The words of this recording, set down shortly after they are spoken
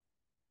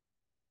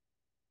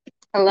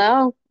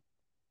Hello.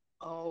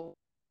 Oh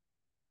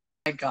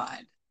my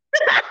God.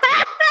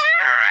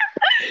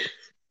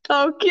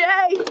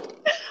 Okay.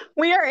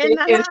 We are in It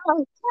the is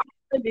house.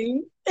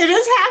 happening. It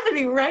is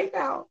happening right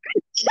now.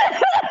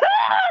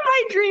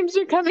 My dreams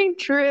are coming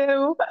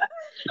true.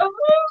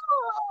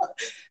 Oh.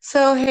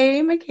 So,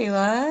 hey,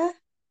 Michaela.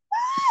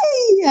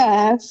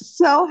 Yeah,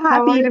 so How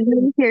happy are to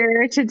you? be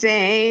here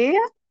today.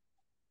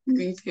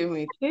 Me too,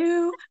 me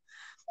too.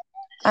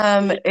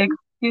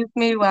 Excuse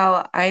me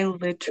while I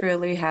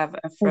literally have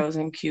a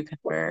frozen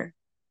cucumber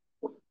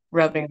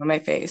rubbing on my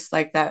face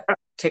like that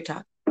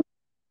TikTok.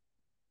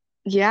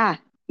 Yeah,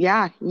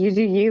 yeah, you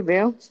do you,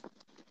 boo.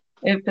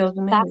 It feels That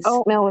amazing.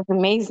 oatmeal was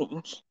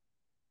amazing.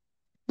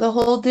 The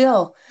whole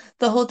deal.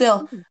 The whole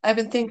deal. I've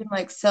been thinking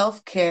like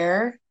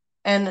self-care,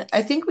 and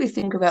I think we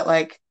think about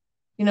like,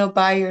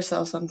 buy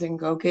yourself something,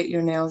 go get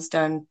your nails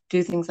done,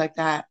 do things like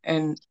that.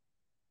 And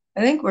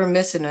I think we're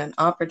missing an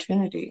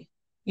opportunity,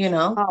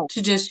 Oh,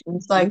 to just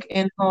use mhm. like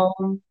in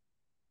home,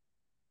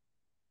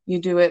 you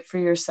do it for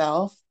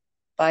yourself,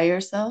 by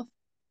yourself.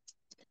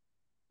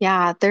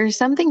 Yeah, there's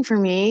something for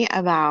me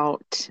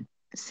about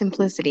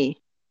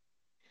simplicity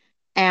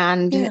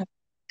and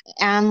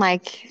Yeah.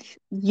 like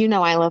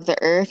I love the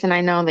earth and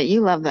I know that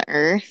you love the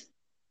earth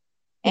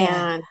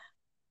Yeah.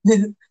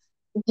 and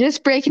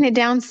just breaking it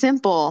down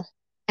simple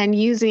and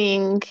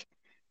using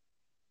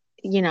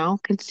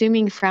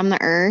consuming from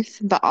the earth,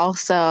 but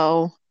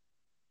also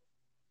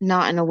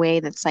not in a way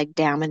that's like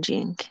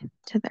damaging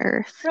to the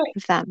earth, Right.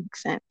 if that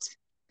makes sense.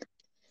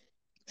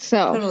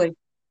 So Totally.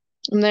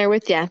 I'm there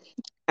with you.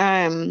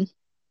 Um,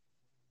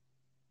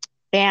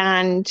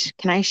 and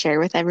can I share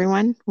with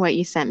everyone what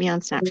you sent me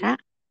on Snapchat?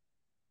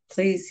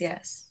 Please,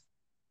 yes.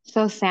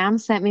 So Sam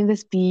sent me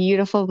this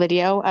beautiful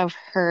video of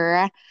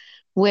her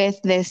with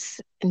this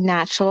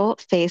natural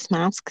face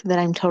mask that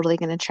I'm totally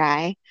going to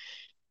try.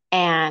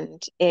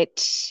 And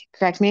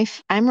correct me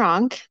if I'm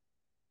wrong,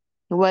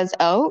 it was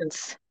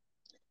oats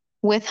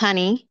with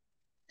honey.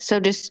 So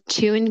just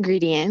two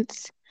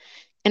ingredients.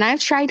 And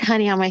I've tried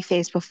honey on my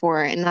face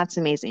before, and that's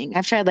amazing.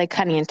 I've tried like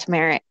honey and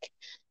turmeric,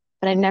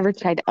 but I've never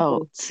tried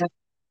oats.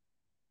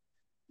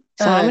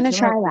 So I'm gonna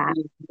try Turmeric would that.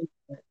 be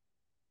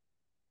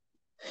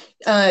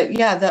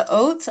yeah, the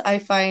oats I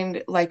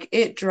find like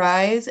it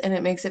dries and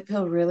it makes it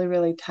feel really,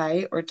 really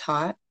tight or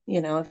taut,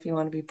 if you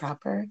want to be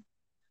proper.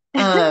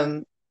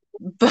 Um,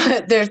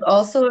 but there's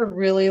also a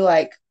really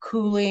like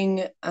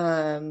cooling,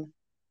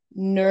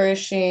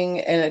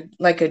 nourishing and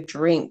like a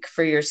drink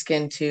for your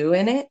skin too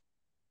in it.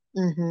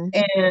 Hmm.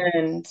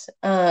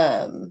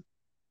 And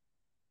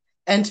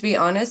and to be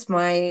honest,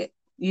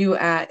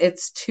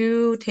 it's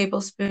 2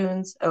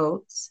 tablespoons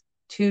oats,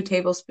 2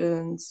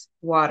 tablespoons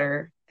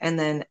water, and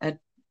then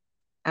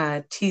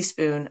a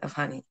teaspoon of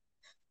honey.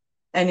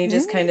 And you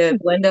just kind of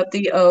blend up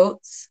the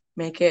oats,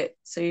 make it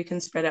so you can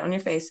spread it on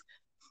your face.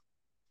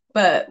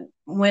 But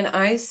when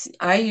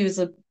I use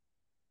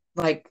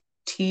like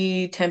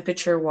tea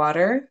temperature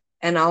water,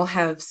 and I'll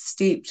have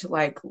steeped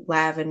like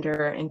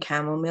lavender and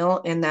chamomile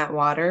in that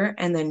water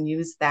and then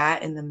use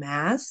that in the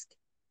mask.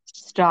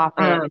 Stop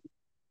it. Um,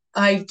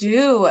 I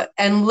do.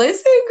 And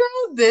listen,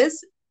 girl,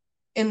 this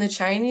in the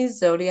Chinese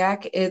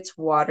zodiac, it's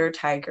water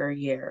tiger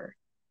year.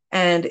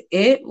 And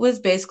it was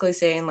basically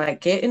saying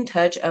like get in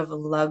touch of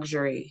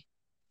luxury.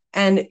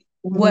 And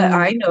what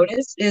I Mm.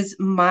 noticed is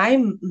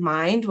my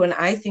mind, when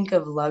I think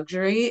of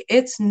luxury,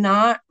 it's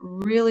not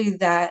really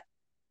that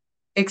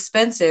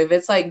expensive.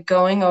 It's like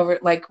going over,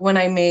 like when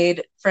I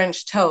made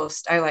French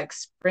toast, I like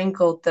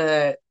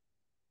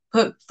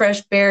put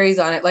fresh berries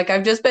on it. Like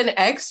I've just been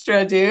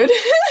extra, dude.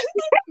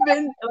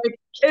 Been like,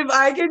 if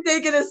I can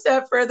take it a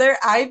step further,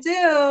 I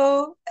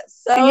do.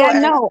 So Yeah,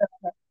 no,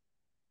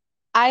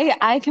 extra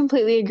I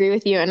completely agree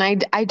with you, and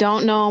I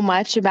don't know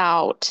much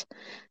about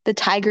the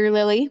tiger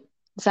lily.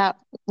 Is that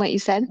what you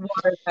said?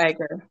 water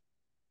tiger.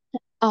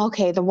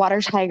 Okay, the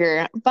water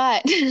tiger.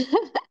 But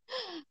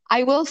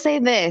I will say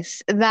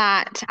this,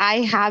 that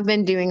I have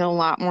been doing a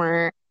lot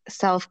more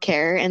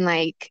self-care and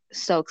like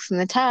soaks in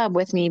the tub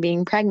with me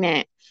being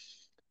pregnant.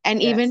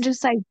 And even Yes.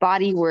 just like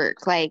body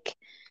work, like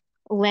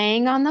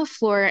laying on the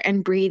floor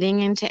and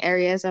breathing into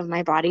areas of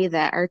my body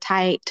that are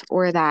tight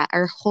or that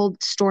are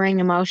hold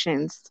storing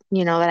emotions,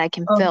 that I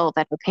can Oh, feel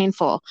that are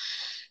painful.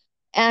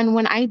 And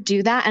when I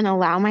do that and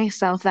allow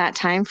myself that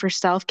time for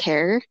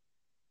self-care,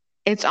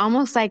 it's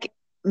almost like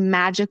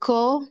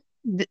magical.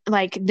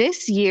 Like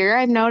this year,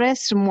 I've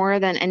noticed more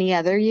than any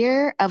other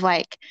year of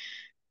like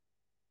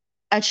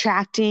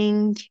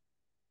attracting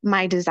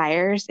my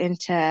desires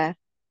into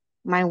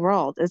my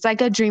world. It's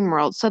like a dream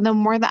world. So the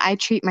more that I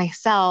treat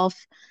myself,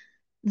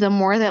 the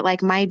more that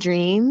like my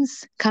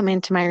dreams come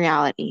into my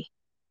reality.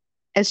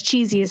 As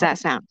cheesy as that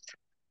sounds.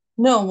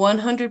 no,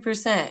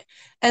 100%.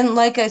 And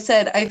like I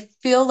said, I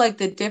feel like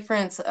the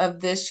difference of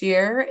this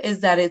year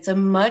is that it's a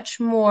much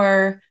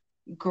more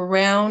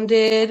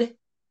grounded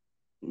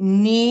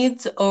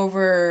needs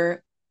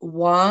over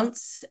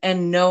wants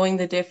and knowing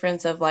the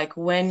difference of like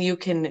when you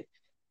can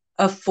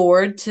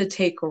afford to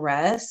take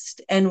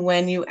rest and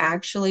when you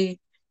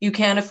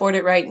can't afford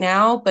it right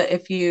now, but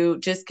if you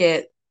just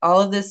get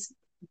all of this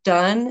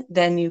done,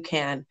 then you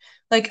can.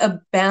 Like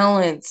a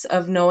balance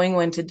of knowing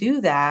when to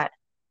do that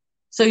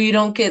so you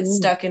don't get Mm.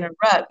 stuck in a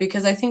rut.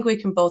 Because I think we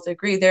can both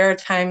agree there are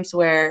times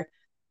where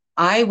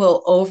I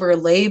will over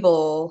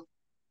label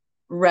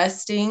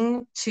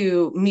resting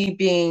to me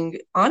being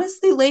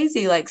honestly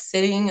lazy, like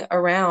sitting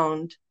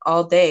around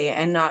all day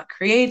and not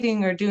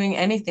creating or doing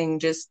anything,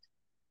 just,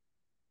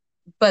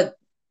 but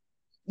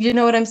you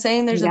know what I'm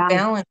saying? There's a Yeah.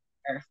 balance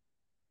there.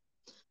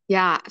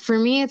 Yeah. For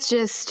me, it's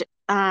just,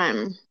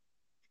 and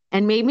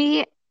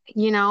maybe,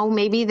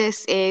 maybe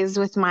this is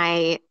with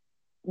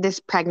this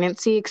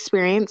pregnancy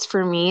experience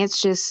for me.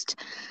 It's just,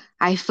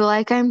 I feel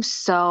like I'm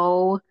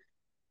so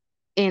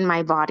in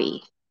my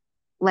body.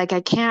 Like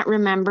I can't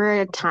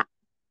remember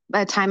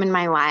a time in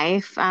my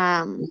life,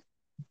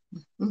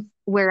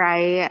 where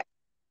I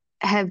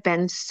have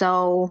been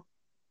so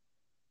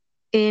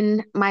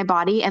in my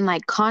body and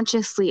like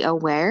consciously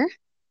aware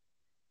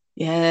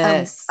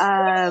of Yes.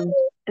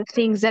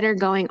 things that are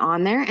going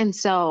on there. And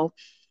so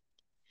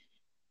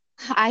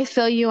I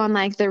feel you on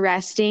like the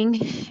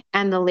resting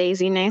and the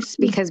laziness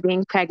because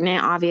being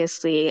pregnant,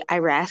 obviously I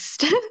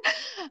rest.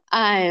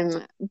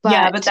 um,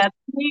 Yeah, but but that's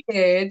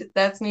needed.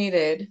 That's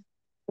needed.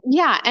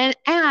 yeah,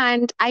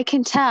 and I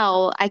can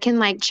tell, I can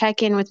like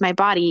check in with my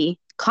body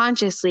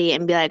consciously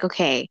and be like,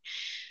 okay,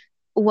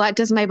 what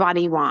does my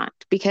body want?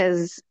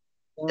 Because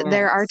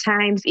there are Yes.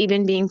 times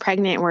even being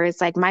pregnant where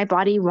it's like my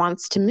body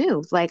wants to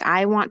move. Like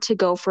I want to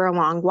go for a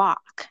long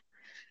walk.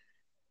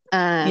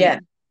 Yeah.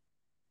 Um,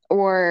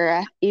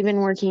 or even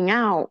working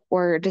out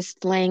or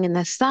just laying in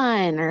the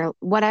sun or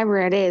whatever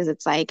it is,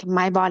 it's like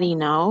my body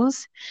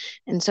knows.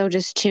 And so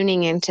just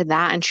tuning into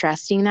that and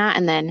trusting that.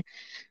 And then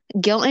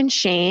guilt and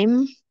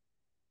shame,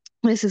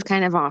 this is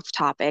kind of off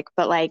topic,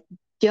 but like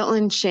guilt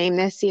and shame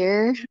this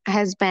year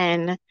has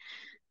been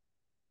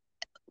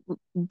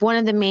one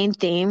of the main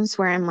themes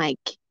where I'm like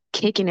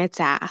kicking its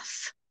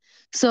ass.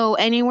 So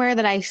anywhere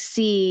that I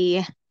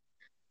see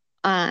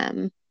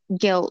um,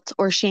 guilt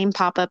or shame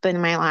pop up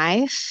in my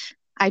life,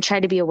 I try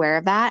to be aware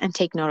of that and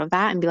take note of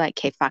that and be like,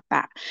 okay, fuck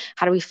that.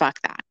 How do we fuck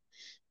that?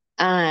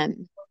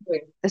 Um,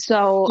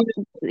 so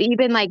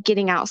even like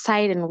getting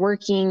outside and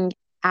working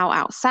out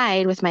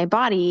outside with my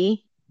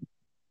body,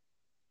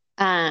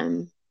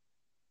 um,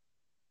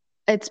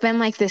 it's been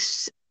like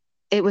this.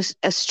 It was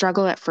a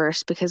struggle at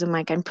first because I'm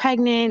like, I'm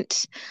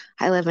pregnant.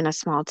 I live in a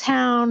small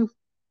town.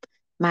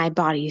 My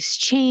body's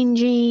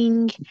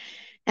changing.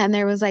 And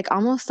there was like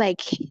almost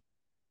like,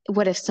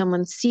 what if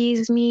someone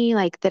sees me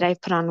like that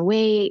I've put on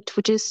weight,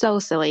 which is so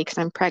silly because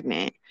I'm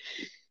pregnant.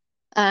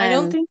 I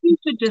don't Um, think you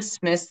should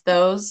dismiss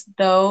those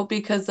though,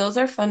 because those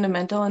are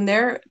fundamental and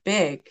they're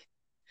big.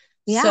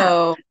 yeah,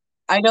 So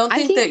I don't I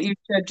think think that you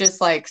should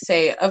just like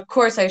say, of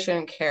course I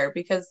shouldn't care,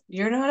 because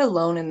you're not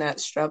alone in that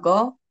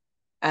struggle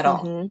at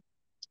all.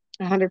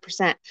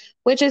 100%,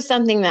 which is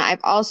something that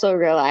I've also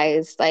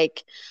realized.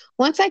 Like,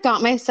 once I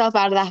got myself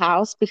out of the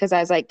house because I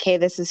was like, okay,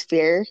 this is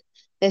fear,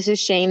 this is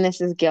shame,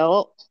 this is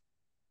guilt.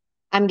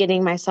 I'm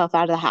getting myself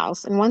out of the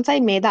house. And once I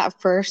made that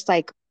first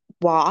like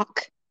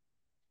walk,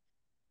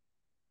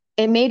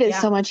 it made it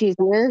Yeah. so much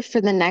easier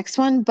for the next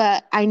one.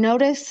 But I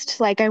noticed,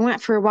 like, I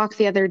went for a walk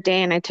the other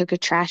day and I took a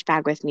trash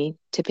bag with me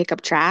to pick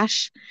up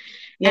trash.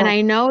 And Yeah.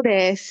 I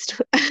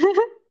noticed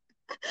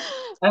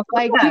I love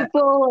like that.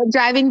 people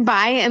driving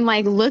by and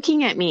like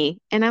looking at me.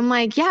 And I'm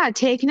like, yeah,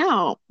 take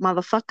note,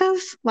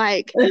 motherfuckers.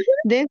 Like,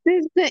 this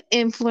is the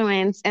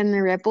influence and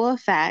the ripple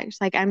effect.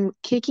 Like, I'm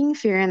kicking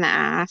fear in the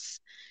ass,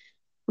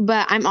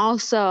 but I'm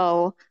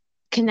also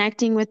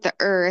connecting with the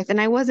earth. And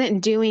I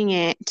wasn't doing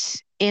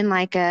it in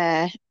like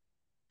a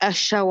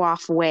show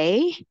off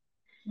way.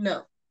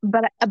 No.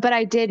 But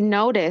I did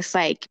notice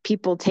like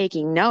people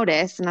taking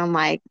notice, and I'm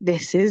like,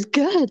 this is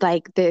good.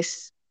 Like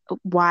this,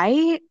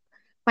 why?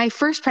 My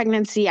first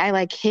pregnancy, I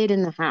like hid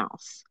in the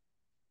house,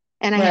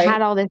 and I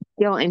had Right. all this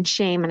guilt and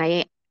shame,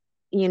 and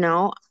you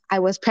know, I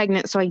was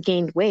pregnant, so I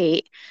gained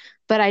weight,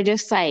 but I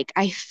just like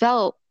I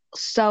felt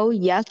so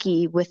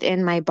yucky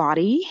within my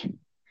body,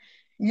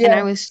 and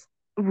I was Yes.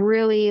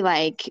 really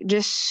like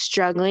just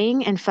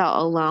struggling and felt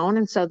alone.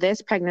 And so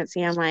this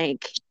pregnancy, I'm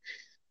like,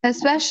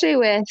 especially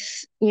with,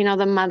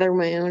 the mother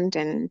wound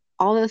and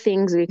all the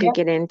things we could Yeah.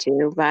 get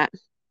into, but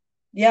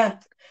Yeah.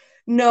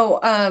 No,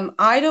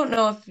 I don't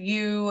know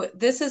if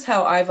this is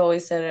how I've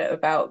always said it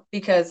about,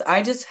 because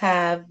I just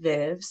have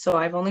Viv, so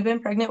I've only been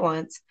pregnant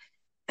once.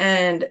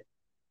 And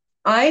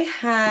I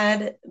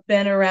had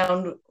been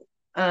around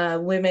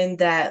women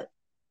that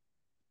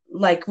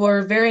like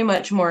were very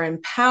much more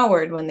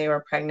empowered when they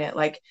were pregnant.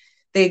 Like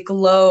they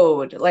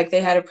glowed, like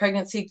they had a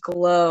pregnancy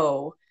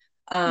glow.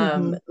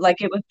 hmm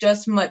Like it was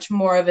just much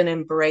more of an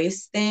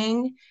embrace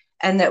thing.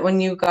 And that when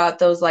you got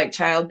those like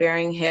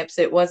childbearing hips,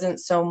 it wasn't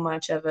so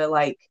much of a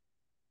like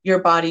your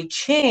body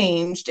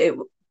changed it,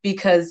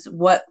 because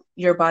what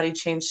your body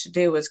changed to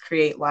do was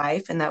create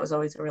life. And that was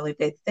always a really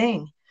big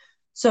thing.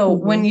 So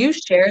when hmm you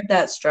shared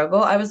that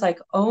struggle, I was like,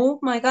 oh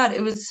my God,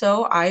 it was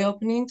so eye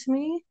opening to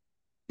me,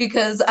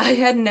 because I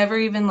had never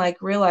even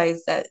like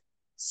realized that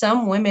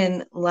some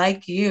women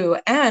like you,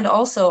 and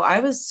also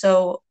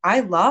I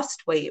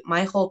lost weight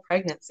my whole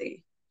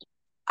pregnancy.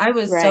 I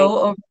was Right. so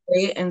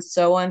overweight and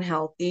so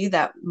unhealthy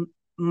that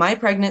my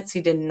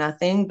pregnancy did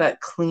nothing but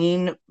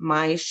clean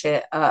my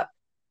shit up.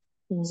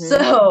 Hmm.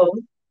 So,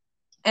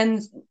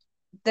 and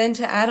then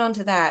to add on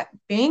to that,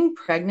 being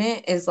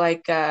pregnant is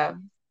like, to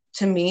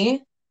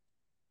me,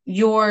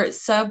 your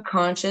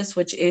subconscious,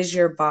 which is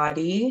your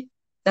body,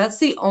 that's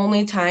the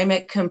only time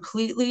it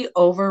completely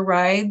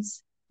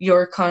overrides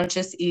your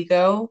conscious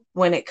ego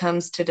when it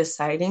comes to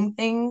deciding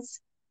things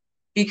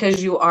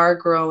because you are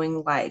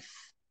growing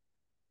life.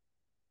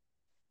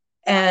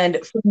 And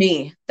for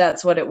me,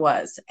 that's what it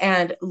was.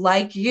 And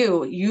like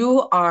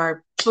you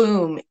are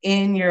boom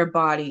in your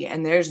body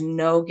and there's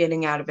no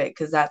getting out of it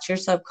because that's your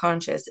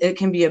subconscious. It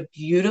can be a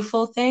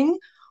beautiful thing.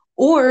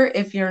 Or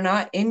if you're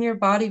not in your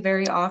body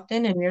very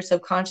often and your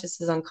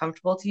subconscious is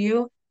uncomfortable to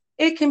you,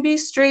 it can be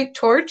straight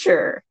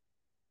torture.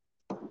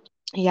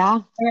 Yeah,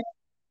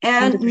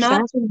 And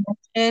not 100%. to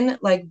mention,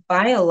 like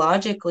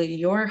biologically,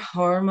 your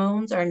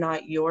hormones are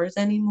not yours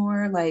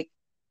anymore. Like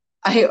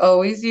I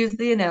always use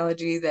the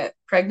analogy that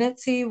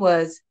pregnancy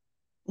was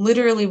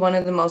literally one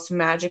of the most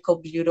magical,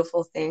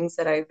 beautiful things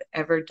that I've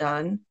ever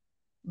done.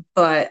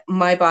 But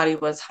my body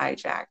was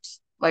hijacked.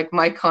 Like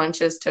my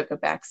conscious took a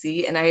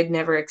backseat, and I had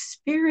never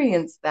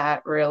experienced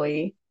that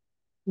really.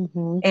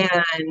 Hmm.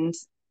 And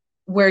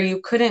where you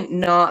couldn't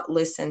not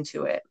listen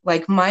to it.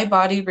 Like my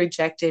body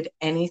rejected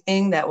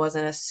anything that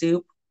wasn't a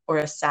soup or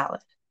a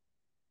salad.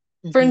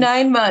 For Hmm.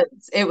 9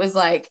 months, it was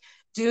like,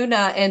 do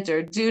not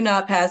enter, do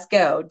not pass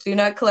go, do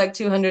not collect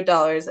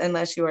 $200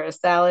 unless you are a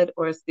salad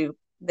or a soup.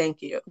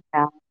 Thank you.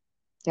 Yeah.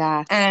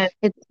 Yeah. And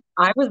It's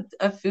I was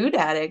a food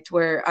addict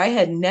where I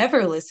had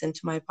never listened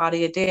to my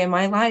body a day in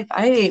my life.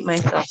 I ate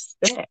myself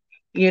sick.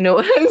 You know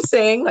what I'm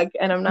saying? Like,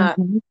 and I'm not,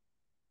 Mhm.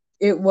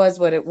 it was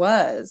what it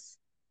was.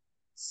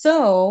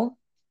 So,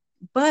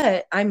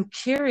 but I'm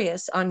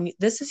curious on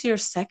this is your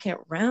second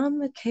round,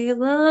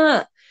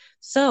 Michaela.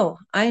 So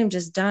I am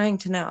just dying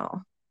to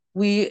know.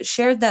 We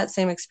shared that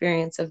same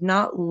experience of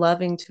not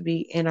loving to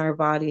be in our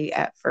body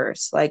at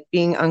first, like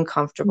being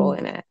uncomfortable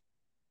in it.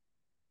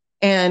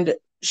 And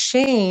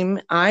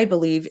shame, I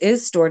believe,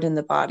 is stored in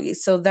the body.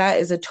 So that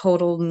is a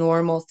total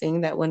normal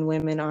thing that when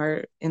women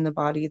are in the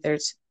body,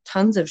 there's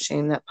tons of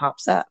shame that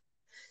pops up.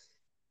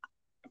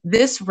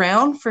 This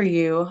round for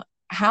you,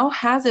 how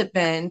has it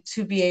been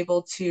to be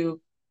able to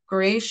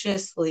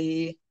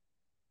graciously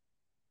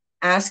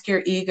ask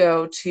your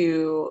ego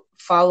to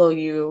follow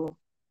you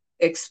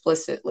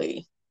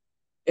explicitly,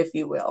 if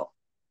you will,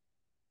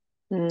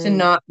 to Mm.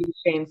 not be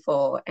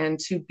shameful and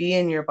to be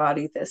in your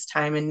body this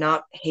time and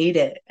not hate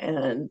it?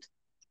 And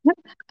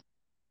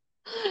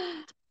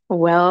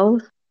Well,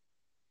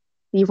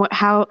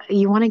 how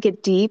you want to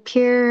get deep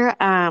here,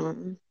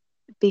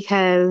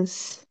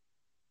 because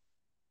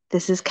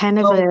this is kind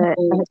of a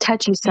oh,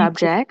 touchy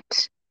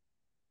subject.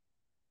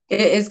 it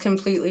is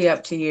completely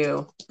up to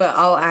you, but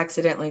I'll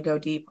accidentally go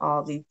deep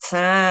all the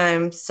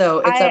time. So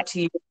it's I up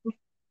to you.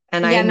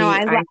 And Yeah, no,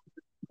 I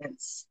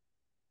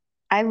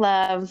I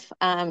love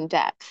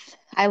depth.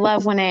 I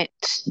love when it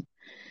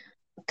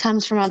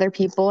comes from other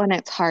people and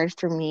it's hard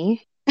for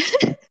me.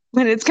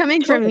 When it's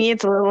coming from totally, me,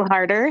 it's a little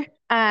harder.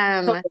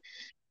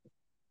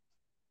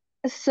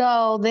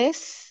 So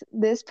this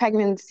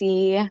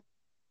pregnancy,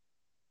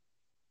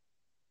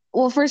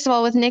 well, first of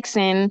all, with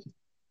Nixon,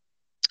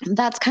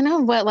 that's kind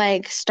of what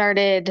like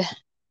started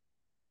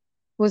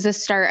was the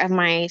start of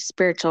my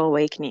spiritual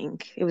awakening.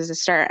 It was the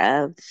start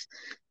of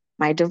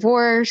my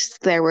divorce.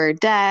 There were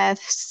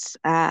deaths.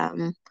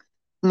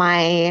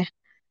 My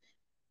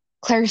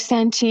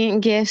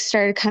clairsentient gifts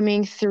started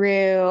coming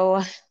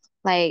through,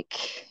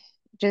 like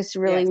just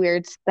really yes.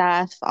 weird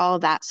stuff, all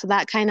of that. So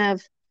that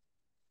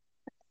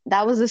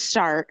was the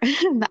start,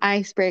 the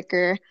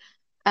icebreaker.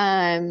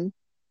 Um,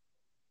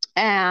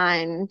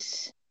 and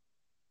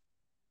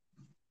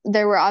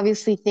there were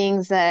obviously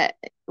things that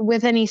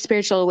with any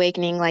spiritual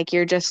awakening, like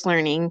you're just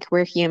learning,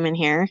 we're human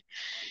here.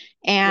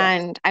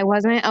 Yes. And I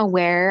wasn't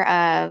aware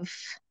of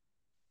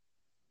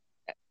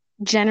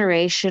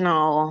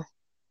generational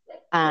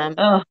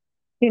Oh,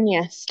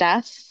 Kenya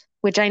stuff,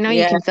 which I know you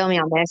yeah. can fill me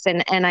on this,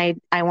 and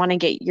I want to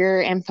get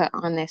your input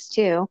on this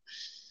too,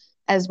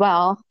 as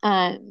well.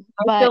 I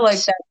feel like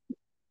But that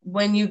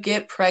when you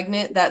get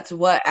pregnant, that's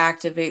what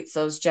activates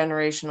those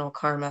generational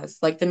karmas.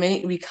 Like the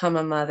minute you become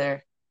a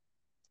mother,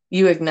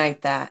 you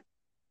ignite that.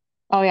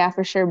 oh yeah,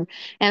 for sure.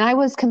 And I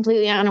was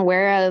completely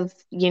unaware of,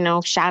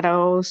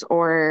 shadows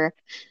or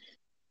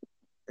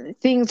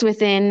things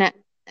within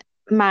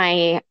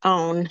my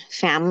own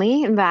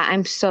family that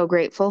I'm so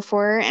grateful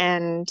for,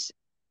 and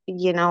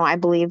I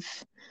believe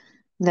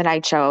that I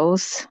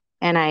chose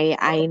and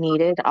I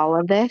needed all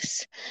of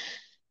this.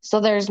 So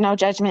there's no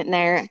judgment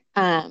there.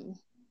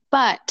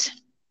 But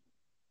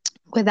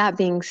with that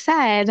being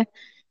said,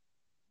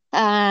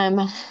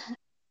 um,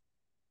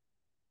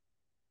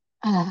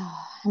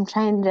 I'm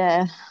trying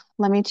to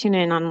let me tune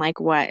in on like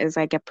what is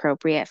like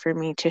appropriate for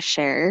me to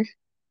share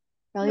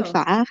really No,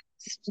 fast.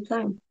 it's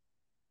time.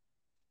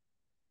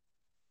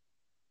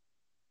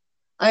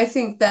 I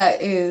think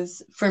that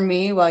is for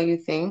me while you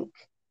think,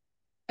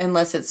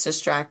 unless it's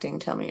distracting,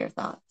 tell me your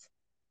thoughts.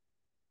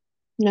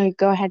 No,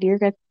 go ahead. You're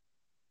good.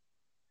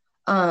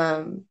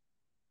 Um,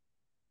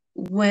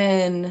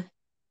 when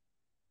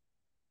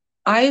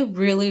I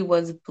really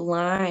was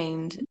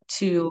blind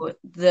to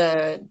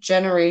the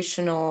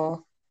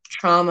generational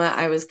trauma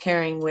I was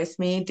carrying with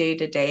me day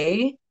to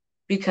day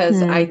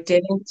because I Mm,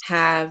 didn't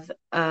have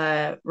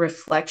a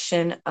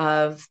reflection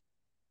of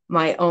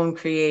my own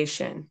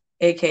creation,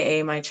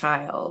 aka my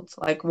child,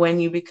 like when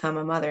you become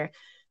a mother,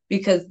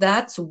 because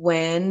that's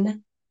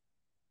when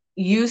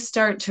you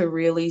start to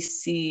really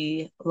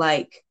see,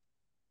 like,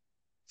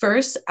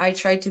 first, I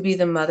tried to be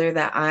the mother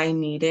that I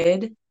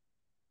needed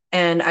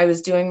and I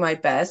was doing my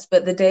best.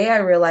 But the day I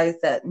realized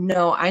that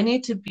no, I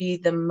need to be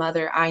the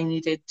mother I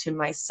needed to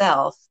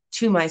myself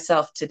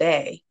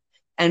today,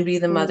 and be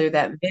the mm, mother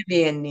that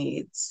Vivian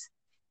needs.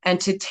 And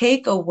to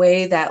take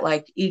away that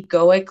like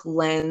egoic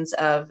lens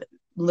of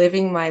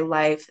living my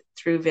life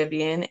through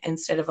Vivian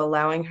instead of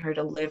allowing her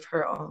to live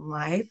her own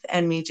life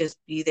and me just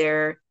be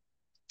there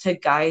to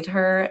guide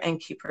her and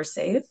keep her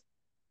safe.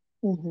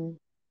 mhm,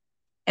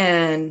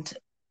 And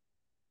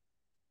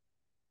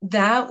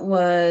that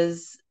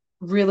was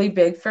really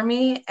big for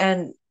me.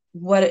 And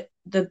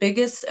the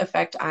biggest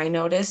effect I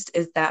noticed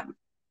is that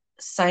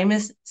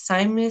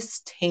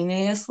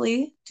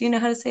simultaneously, do you know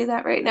how to say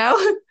that right now?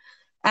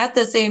 At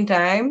the same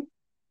time,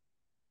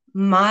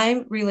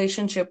 my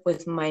relationship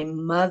with my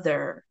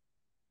mother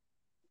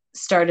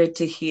started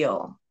to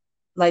heal.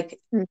 Like,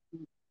 mm,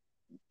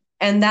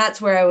 and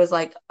that's where I was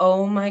like,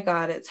 oh my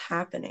God, it's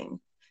happening.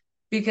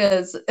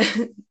 Because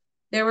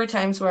there were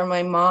times where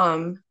my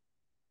mom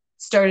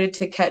started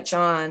to catch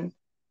on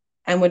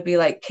and would be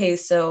like, okay,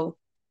 so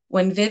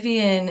when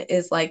Vivian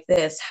is like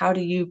this, how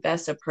do you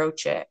best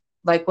approach it?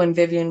 Like when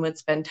Vivian would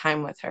spend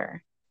time with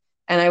her.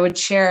 And I would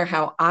share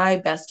how I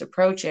best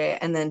approach it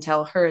and then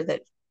tell her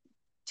that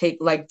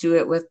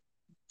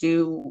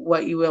do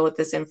what you will with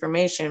this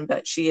information,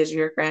 but she is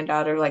your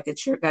granddaughter, like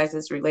it's your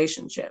guys'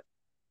 relationship.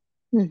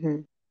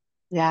 mhm.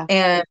 Yeah.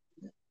 And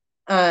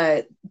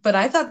but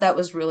I thought that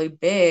was really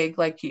big,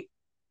 like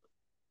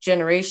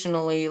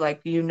generationally,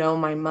 like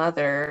my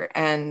mother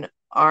and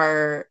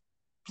our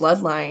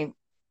bloodline.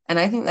 And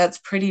I think that's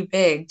pretty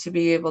big to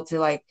be able to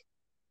like,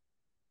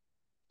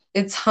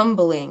 it's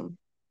humbling,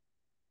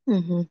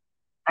 Mhm,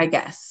 I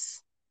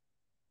guess.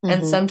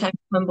 And mhm. sometimes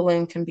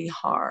humbling can be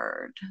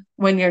hard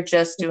when you're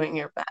just doing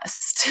your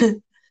best.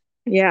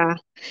 Yeah.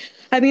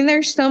 I mean,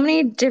 there's so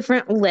many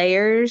different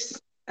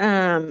layers,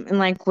 and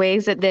like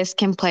ways that this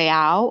can play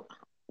out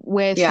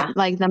with Yeah,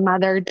 like the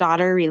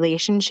mother-daughter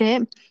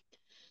relationship,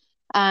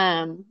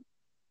 um,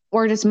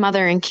 or just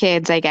mother and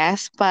kids, I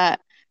guess. But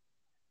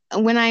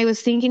when I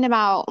was thinking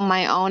about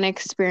my own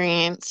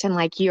experience and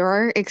like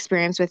your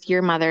experience with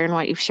your mother and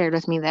what you've shared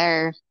with me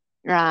there,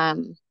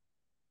 um,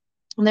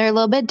 they're a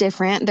little bit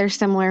different. They're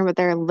similar, but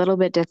they're a little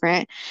bit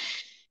different.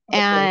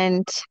 totally.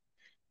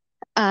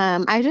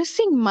 And I just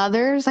think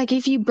mothers, like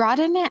if you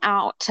broaden it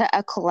out to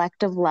a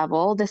collective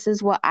level, this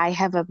is what I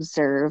have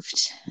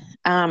observed.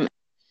 Um,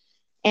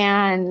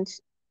 and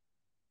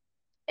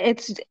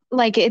it's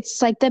like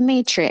the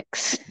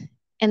Matrix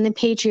and the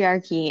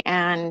patriarchy,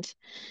 and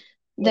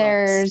Yes.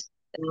 there's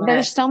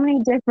Yes. so many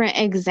different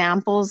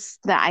examples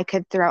that I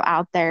could throw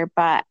out there,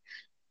 but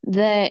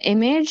the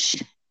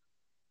image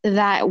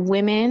that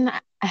women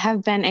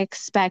have been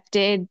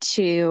expected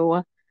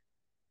to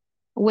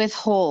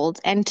withhold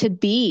and to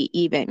be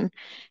even,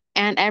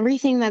 and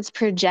everything that's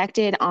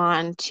projected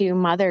on to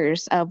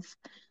mothers of,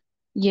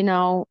 you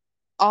know,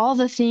 all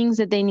the things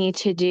that they need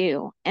to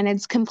do, and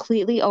it's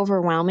completely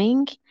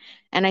overwhelming.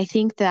 And I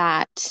think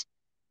that,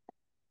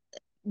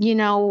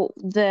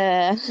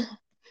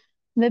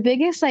 the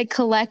biggest like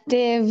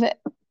collective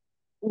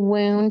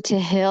wound to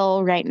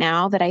heal right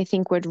now that I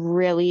think would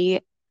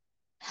really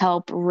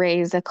help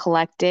raise a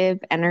collective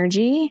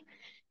energy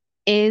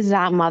is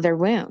that mother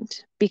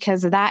wound,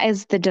 because that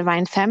is the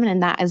divine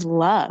feminine, that is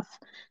love,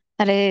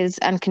 that is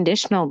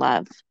unconditional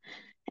love.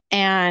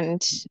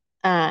 And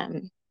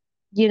um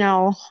you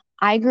know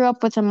I grew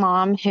up with a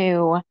mom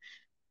who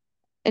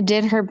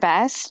did her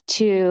best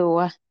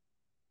to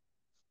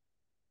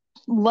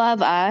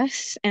love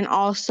us and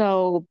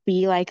also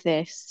be like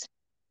this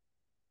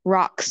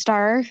rock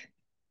star.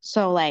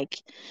 So, like,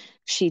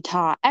 she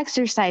taught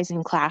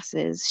exercising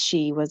classes,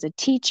 she was a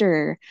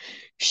teacher,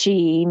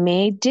 she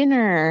made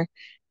dinner,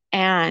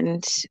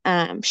 and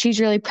she's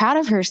really proud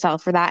of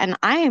herself for that. And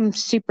I am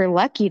super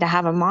lucky to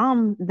have a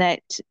mom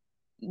that,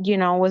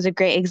 was a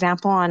great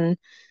example on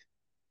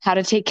how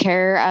to take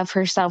care of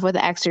herself with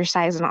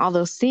exercise and all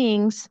those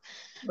things.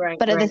 Right,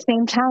 But at the right.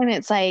 same time,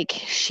 it's like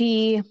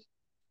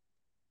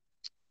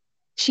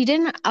she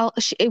didn't,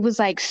 it was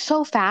like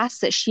so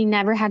fast that she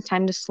never had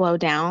time to slow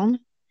down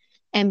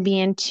and be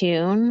in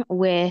tune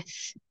with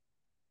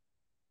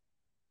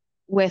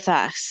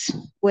us,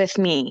 with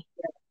me,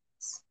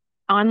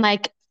 on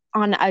like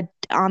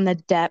on the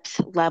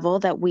depth level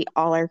that we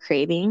all are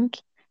craving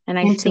And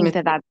I think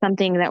that Intimacy. that's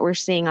something that we're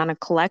seeing on a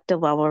collective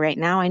level right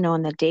now. I know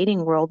in the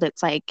dating world,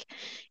 it's like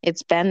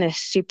it's been this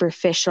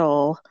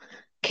superficial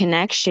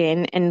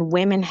connection, and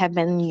women have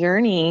been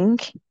yearning.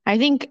 I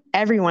think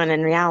everyone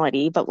in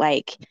reality, but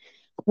like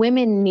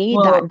women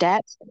need that Well,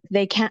 depth.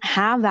 They can't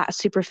have that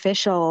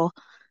superficial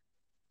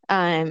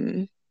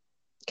um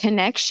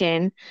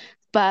connection,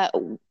 but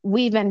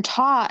we've been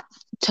taught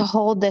to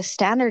hold this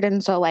standard.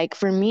 And so like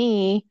for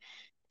me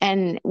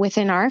and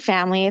within our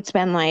family, it's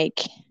been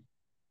like,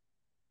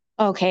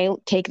 okay,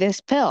 take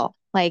this pill.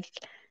 Like,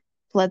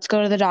 let's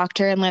go to the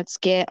doctor and let's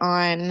get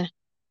on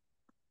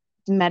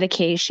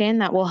medication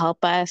that will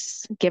help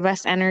us give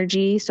us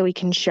energy so we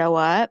can show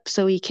up,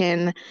 so we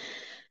can,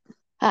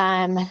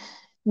 um,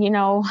 you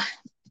know,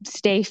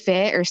 stay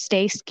fit or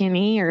stay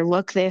skinny or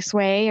look this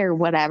way or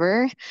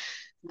whatever.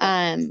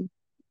 Um,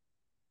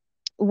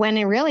 when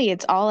it really,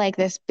 it's all like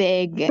this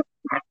big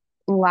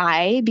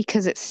lie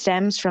because it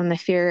stems from the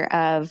fear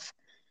of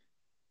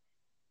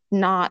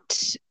not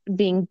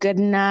being good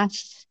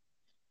enough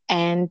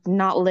and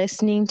not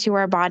listening to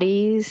our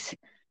bodies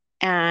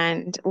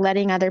and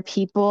letting other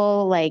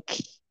people like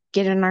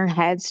get in our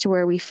heads to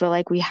where we feel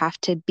like we have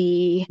to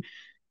be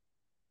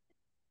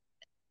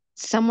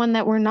someone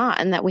that we're not,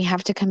 and that we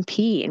have to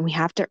compete and we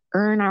have to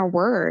earn our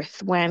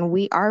worth when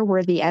we are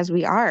worthy as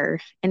we are,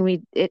 and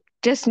we it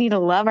just need to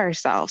love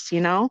ourselves, you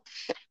know.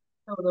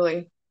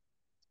 totally.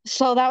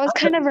 So that was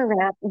kind of a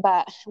rant,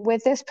 but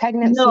with this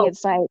pregnancy, No,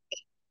 it's like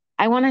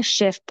I want to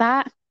shift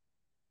that,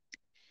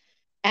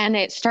 and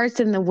it starts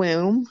in the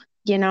womb,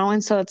 you know.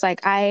 And so it's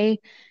like I'm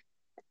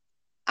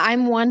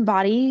one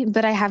body,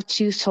 but I have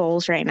two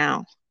souls right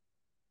now.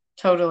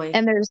 totally.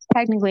 And there's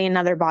technically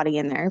another body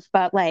in there,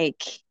 but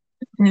like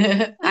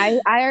I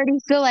already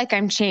feel like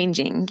I'm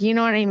changing. You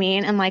know what I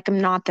mean? And like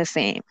I'm not the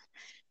same.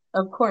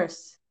 Of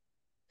course.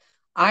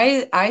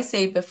 I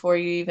say before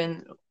you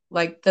even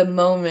like the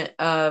moment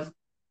of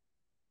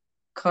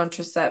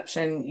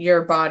contraception,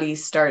 your body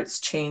starts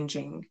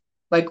changing.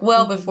 Like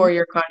well Mm-hmm. before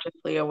you're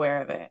consciously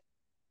aware of it.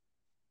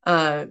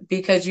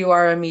 Because you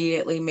are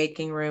immediately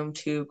making room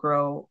to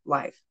grow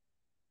life.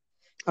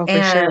 Oh, for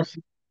And sure.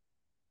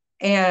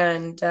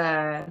 and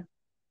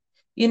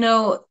you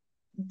know,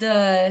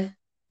 the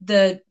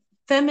the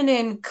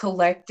feminine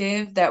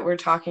collective that we're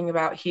talking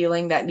about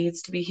healing that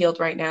needs to be healed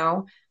right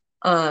now,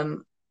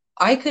 um,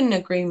 I couldn't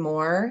agree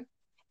more.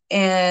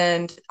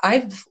 And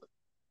I've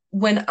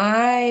when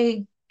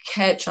I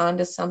catch on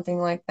to something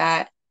like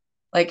that,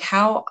 like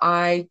how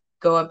I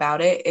go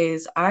about it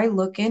is I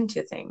look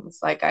into things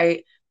like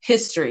I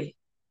history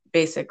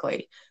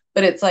basically.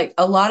 But it's like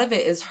a lot of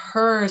it is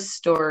her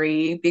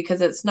story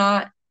because it's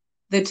not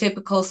the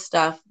typical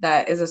stuff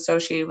that is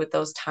associated with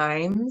those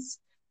times.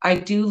 I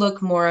do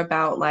look more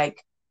about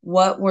like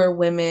what were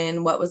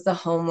women, what was the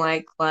home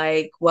like,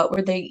 what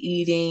were they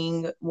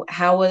eating,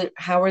 how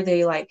were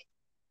they like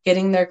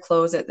getting their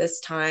clothes at this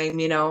time,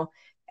 you know?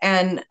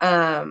 And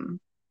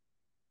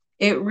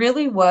it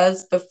really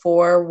was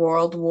before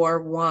World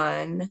War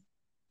One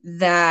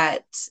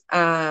that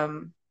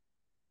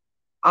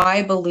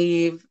I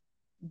believe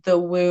the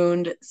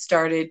wound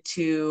started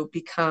to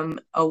become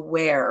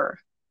aware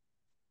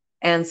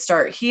and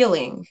start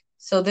healing.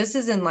 So this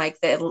is in like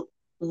the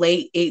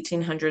late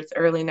 1800s,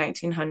 early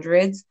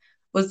 1900s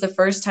was the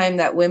first time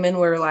that women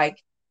were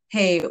like,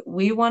 "Hey,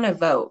 we want to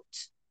vote.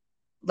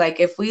 Like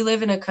if we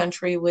live in a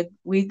country,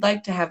 we'd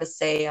like to have a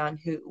say on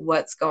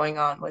what's going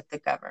on with the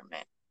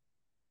government."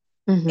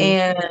 Mm-hmm.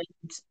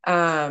 And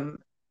um,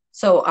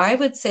 so I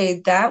would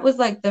say that was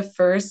like the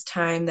first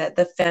time that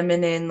the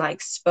feminine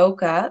like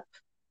spoke up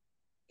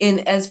in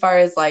as far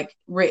as like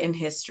written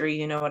history,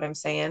 you know what I'm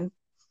saying?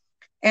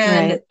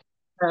 And Right.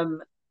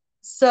 um,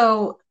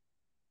 so,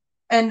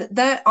 and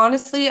that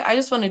honestly, I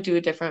just want to do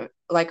a different,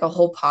 like a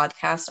whole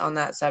podcast on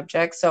that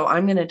subject. So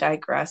I'm going to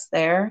digress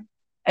there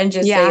and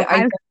just say Yeah.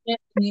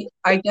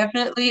 I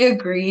definitely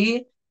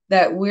agree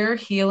that we're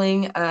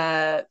healing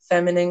a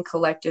feminine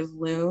collective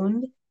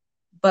wound.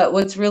 But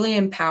what's really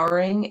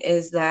empowering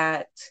is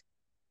that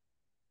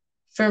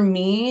for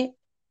me,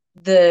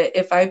 the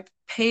if I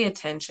pay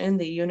attention,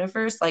 the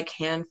universe like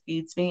hand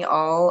feeds me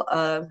all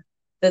of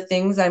the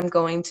things I'm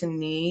going to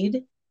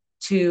need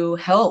to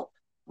help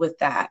with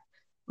that.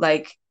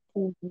 Like,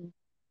 Mhm.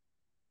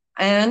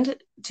 and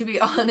to be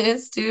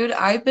honest, dude,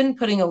 I've been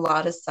putting a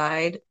lot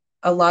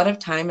of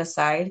time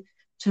aside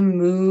to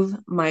move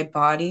my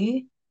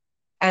body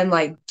and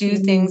like do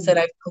things that Mm.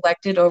 I've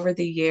collected over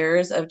the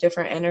years of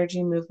different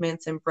energy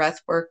movements and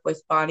breath work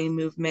with body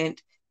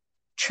movement,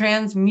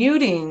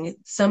 transmuting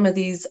some of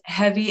these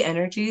heavy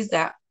energies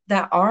that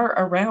are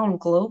around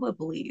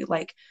globally.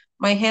 Like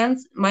my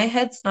head's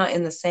not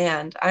in the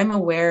sand. I'm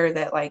aware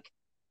that like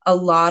a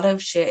lot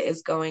of shit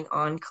is going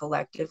on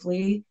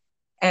collectively,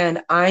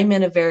 and I'm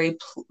in a very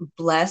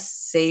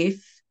blessed,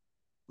 safe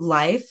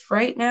life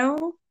right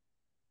now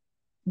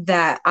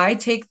that I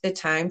take the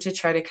time to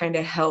try to kind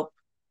of help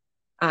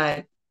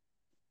uh,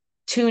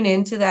 tune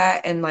into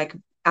that and like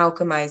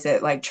alchemize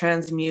it, like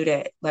transmute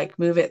it, like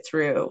move it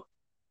through.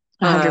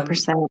 Um,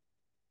 100%.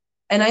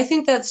 And I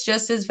think that's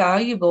just as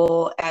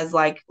valuable as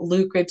like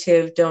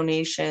lucrative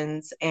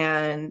donations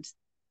and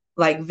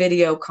like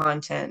video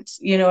content.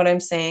 You know what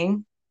I'm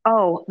saying?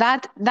 Oh,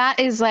 that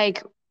is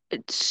like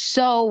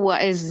so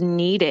what is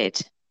needed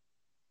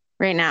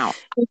right now.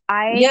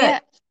 Yeah. I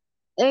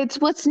It's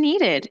what's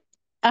needed.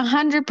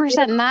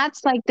 100%. And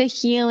that's like the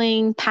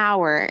healing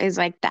power is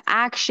like the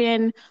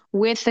action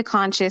with the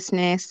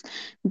consciousness,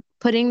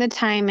 putting the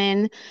time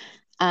in,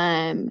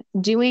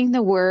 doing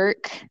the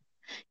work,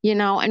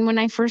 and when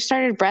I first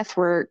started breath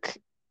work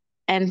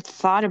and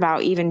thought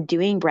about even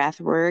doing breath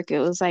work, it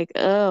was like,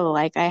 oh,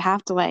 like I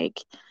have to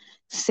like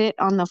sit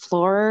on the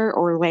floor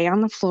or lay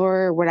on the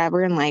floor or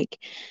whatever and like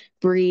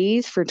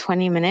breathe for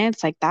 20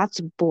 minutes. Like that's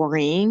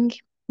boring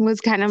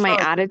was kind of my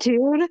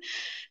attitude.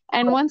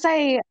 And once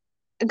I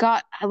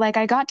got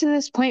to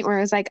this point where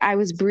it was like I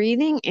was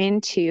breathing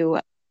into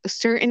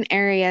certain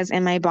areas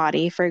in my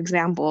body. For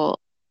example,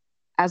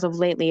 as of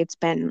lately, it's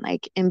been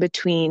like in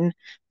between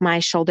my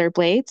shoulder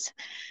blades,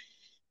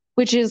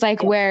 which is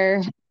like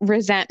where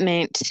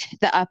resentment,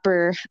 the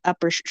upper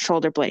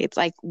shoulder blades,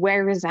 like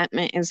where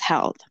resentment is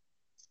held.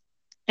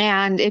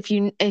 And if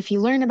you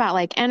learn about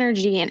like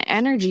energy and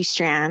energy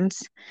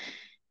strands,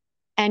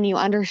 and you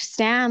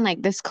understand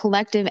like this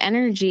collective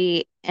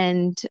energy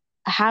and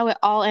how it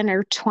all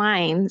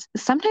intertwines,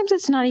 sometimes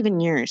it's not even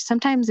yours.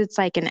 Sometimes it's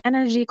like an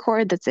energy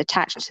cord that's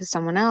attached to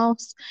someone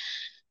else.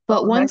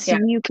 But Oh, heck once yeah.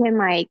 you can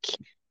like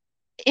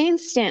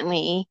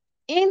instantly,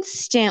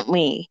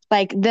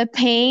 like the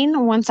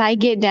pain, once I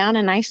get down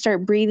and I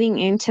start breathing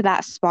into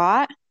that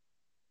spot,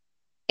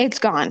 it's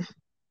gone.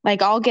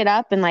 Like I'll get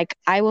up and like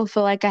I will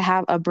feel like I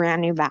have a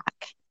brand new back.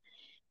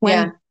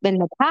 Yeah, When in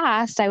the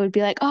past, I would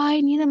be like, oh,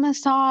 I need a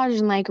massage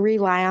and like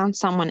rely on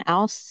someone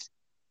else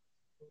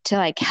to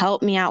like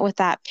help me out with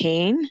that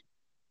pain. And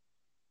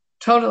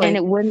totally.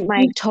 it wouldn't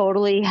like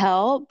totally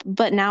help.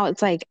 But now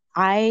it's like,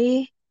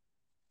 I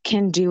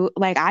can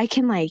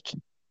like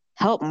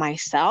help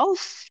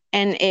myself.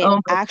 And it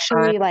Oh my God.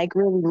 actually like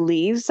really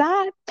relieves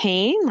that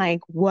pain.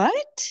 Like,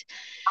 what?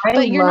 I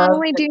But you're not love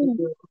only that doing,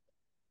 you.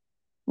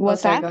 Oh,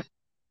 what's sorry, that? go ahead.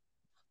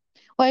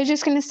 Well, I was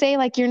just going to say,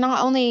 like, you're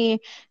not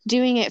only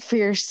doing it for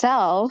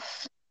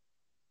yourself,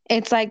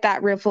 it's like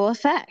that ripple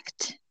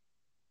effect.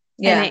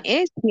 And Yeah. it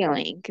is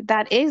healing.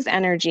 That is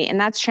energy. And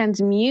that's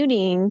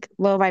transmuting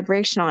low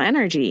vibrational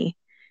energy.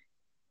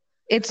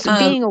 It's Um,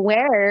 being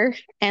aware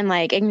and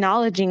like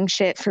acknowledging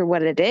shit for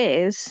what it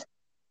is,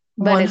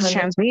 but it's 100,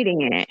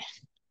 transmuting it.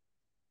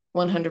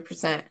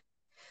 100%.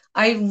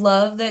 I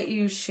love that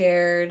you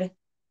shared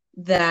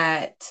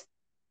that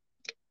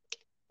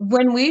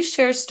when we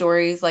share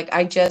stories, like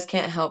I just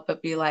can't help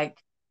but be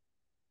like,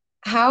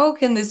 how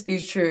can this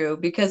be true?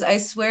 Because I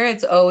swear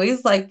it's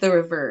always like the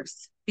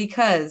reverse.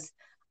 Because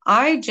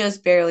I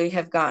just barely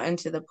have gotten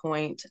to the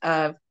point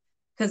of,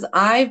 because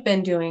I've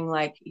been doing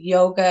like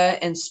yoga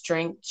and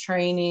strength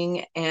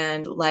training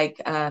and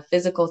like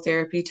physical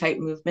therapy type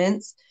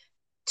movements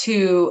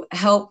to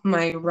help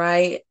my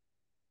right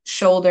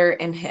shoulder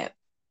and hip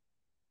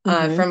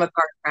Mm-hmm. from a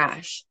car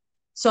crash.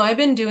 So I've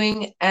been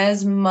doing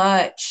as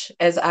much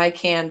as I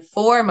can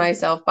for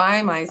myself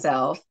by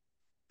myself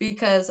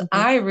because Mm-hmm.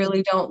 I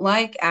really don't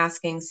like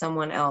asking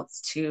someone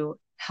else to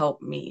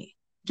help me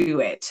do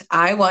it.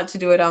 I want to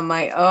do it on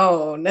my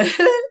own.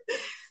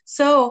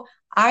 So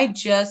I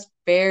just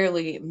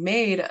barely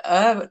made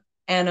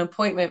an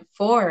appointment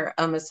for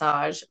a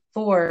massage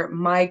for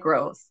my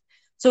growth.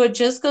 So it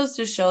just goes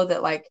to show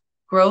that like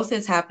growth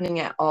is happening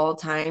at all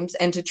times,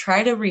 and to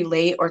try to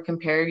relate or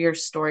compare your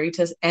story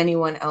to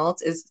anyone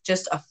else is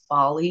just a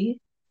folly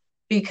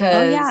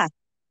Oh, yeah. because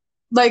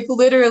like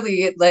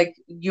literally like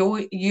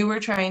you were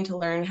trying to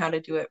learn how to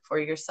do it for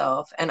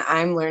yourself, and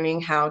I'm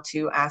learning how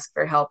to ask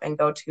for help and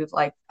go to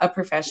like a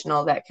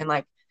professional that can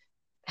like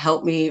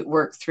help me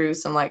work through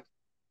some like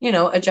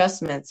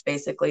adjustments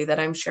basically that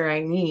I'm sure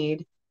I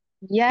need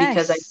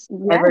because I Yes.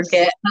 never Yes.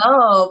 get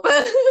help.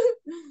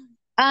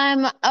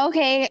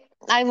 Okay.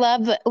 I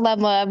love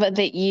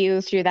that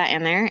you threw that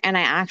in there. And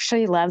I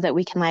actually love that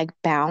we can like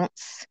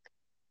bounce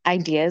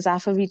ideas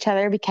off of each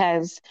other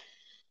because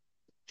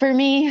for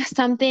me,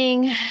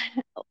 something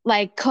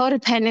like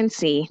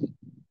codependency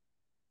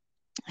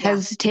Yeah.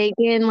 has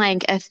taken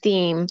like a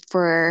theme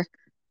for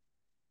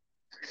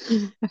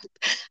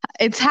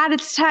it's had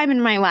its time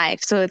in my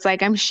life. So it's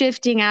like I'm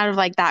shifting out of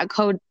like that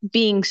code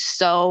being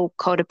so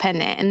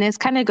codependent. And this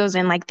kind of goes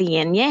in like the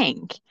yin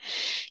yang,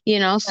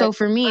 So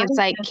for me, it's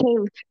like,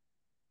 okay,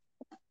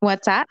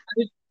 what's that?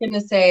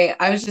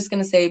 I was just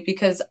gonna say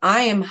because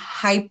I am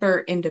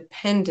hyper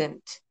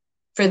independent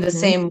for the Mm-hmm.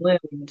 same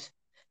wound,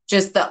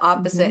 just the Mm-hmm.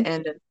 opposite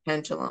end of the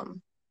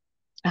pendulum.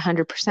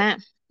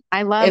 100%.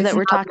 I love It's that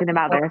we're not, talking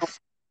about this.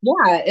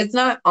 yeah, it's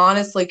not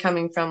honestly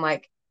coming from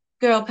like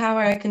girl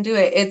power, I can do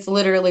it. It's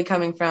literally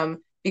coming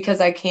from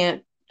because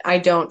I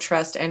don't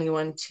trust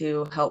anyone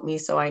to help me,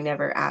 so I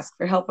never ask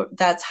for help.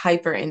 That's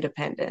hyper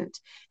independent.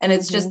 And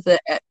it's Mm-hmm. just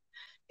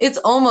it's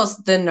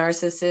almost the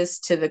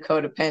narcissist to the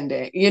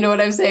codependent. You know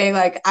what I'm saying?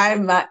 Like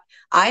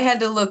I had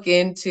to look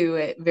into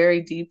it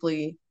very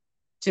deeply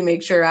to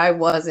make sure I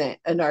wasn't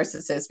a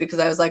narcissist, because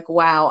I was like,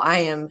 wow, I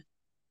am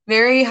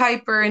very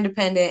hyper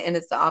independent, and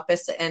it's the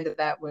opposite end of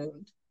that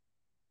wound.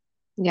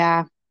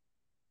 Yeah.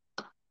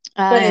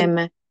 But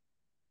it,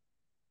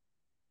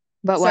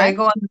 But sorry,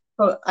 what?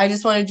 go on. I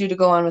just wanted you to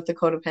go on with the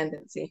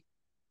codependency.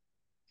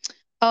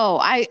 Oh,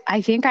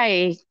 I think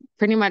I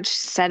pretty much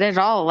said it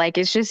all. Like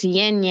it's just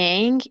yin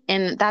yang,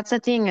 and that's the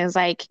thing is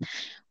like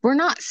we're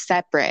not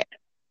separate.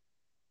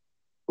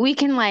 We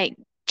can like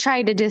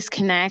try to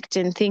disconnect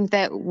and think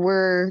that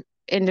we're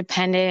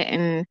independent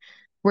and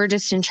we're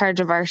just in charge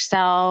of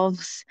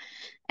ourselves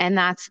and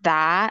that's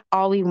that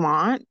all we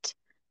want.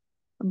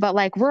 But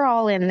like we're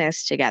all in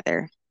this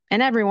together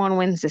and everyone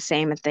wins the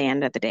same at the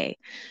end of the day.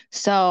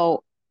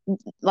 So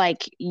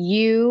like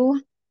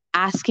you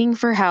asking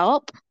for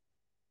help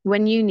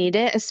when you need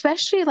it,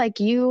 especially like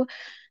you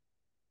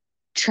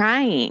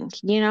trying,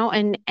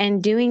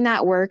 and doing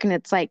that work and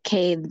it's like,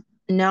 okay,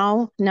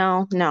 no,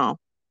 no, no.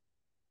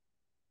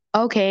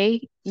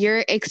 Okay,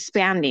 you're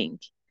expanding.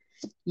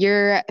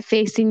 You're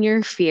facing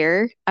your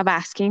fear of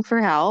asking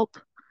for help.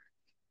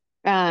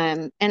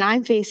 And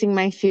I'm facing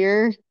my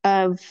fear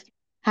of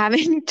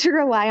having to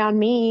rely on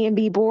me and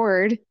be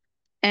bored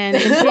and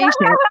impatient.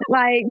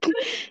 Like,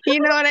 you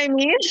know what I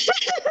mean?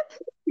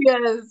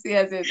 Yes,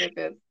 yes, yes, yes,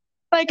 yes.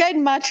 Like I'd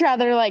much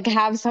rather like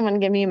have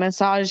someone give me a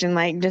massage and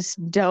like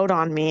just dote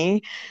on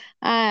me.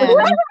 Um,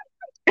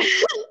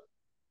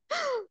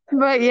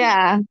 but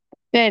yeah.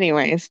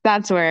 Anyways,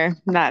 that's where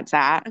that's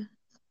at.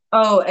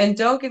 Oh, and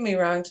don't get me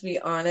wrong, to be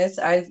honest,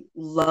 I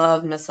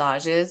love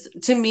massages.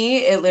 To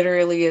me, it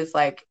literally is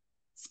like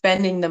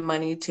spending the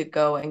money to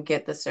go and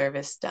get the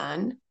service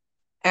done.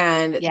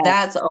 And Yeah.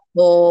 that's a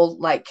whole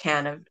like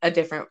can of a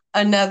different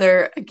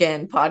another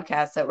again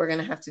podcast that we're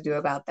gonna have to do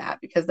about that,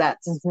 because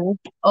that's Hmm.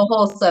 a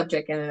whole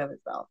subject in and of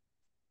itself.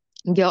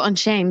 Guilt and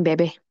shame,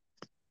 baby.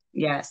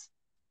 Yes.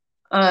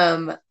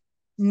 Um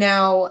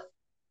Now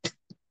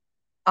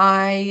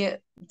I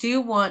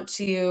do want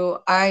to,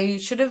 I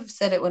should have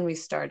said it when we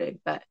started,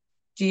 but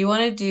do you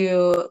want to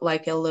do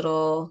like a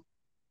little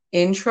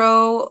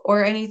intro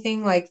or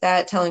anything like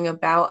that, telling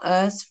about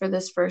us for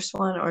this first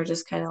one, or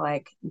just kind of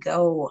like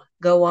go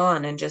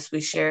on and just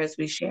we share as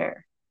we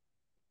share?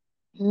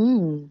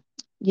 Mm.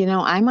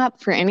 I'm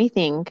up for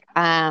anything.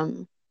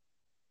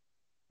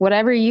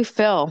 Whatever you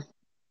feel.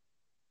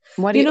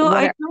 What do You you, know, what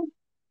I are,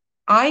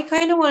 I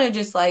kind of want to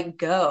just like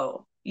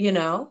go, you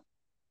know?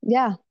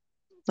 yeah,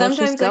 let's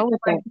just Sometimes I go feel with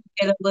like it.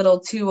 we get a little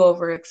too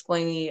over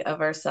explaining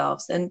of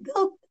ourselves, and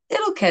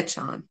it'll catch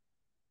on.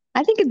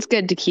 I think it's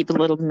good to keep a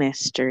little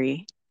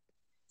mystery.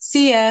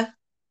 See ya.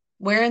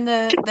 Wearing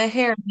the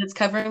hair that's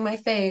covering my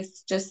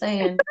face. Just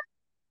saying.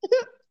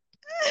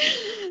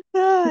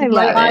 Oh, I My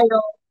love it.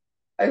 idol.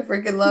 I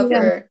freaking love Yeah.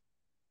 her.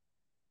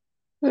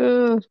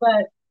 Ooh,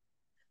 But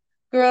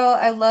girl,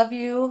 I love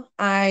you.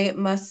 I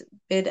must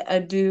bid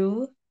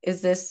adieu.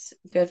 Is this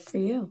good for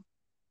you?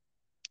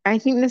 I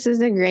think this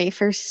is a great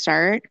first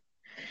start.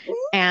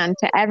 And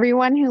to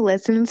everyone who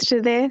listens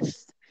to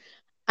this,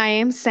 I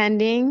am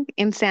sending,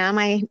 and Sam,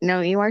 I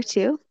know you are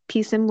too,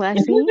 peace and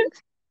blessings,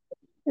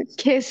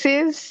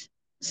 kisses,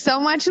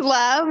 so much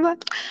love.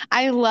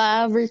 I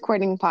love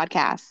recording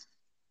podcasts.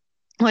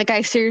 Like,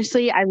 I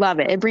love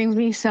it. It brings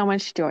me so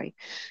much joy.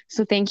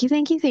 So, thank you,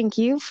 thank you, thank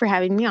you for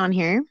having me on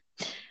here.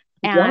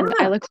 And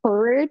I Yeah. look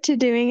forward to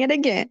doing it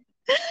again.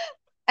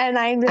 And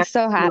I'm just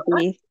so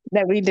happy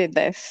that we did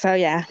this. So,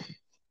 yeah.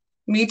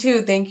 Me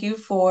too. Thank you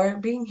for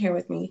being here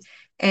with me.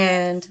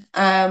 And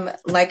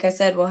like I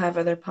said, we'll have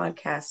other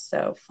podcasts.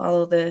 So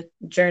follow the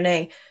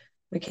journey.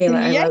 Michaela,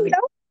 I Yeah. love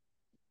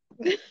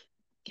you.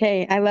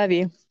 Okay. I love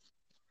you.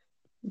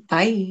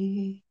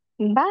 Bye.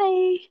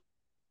 Bye.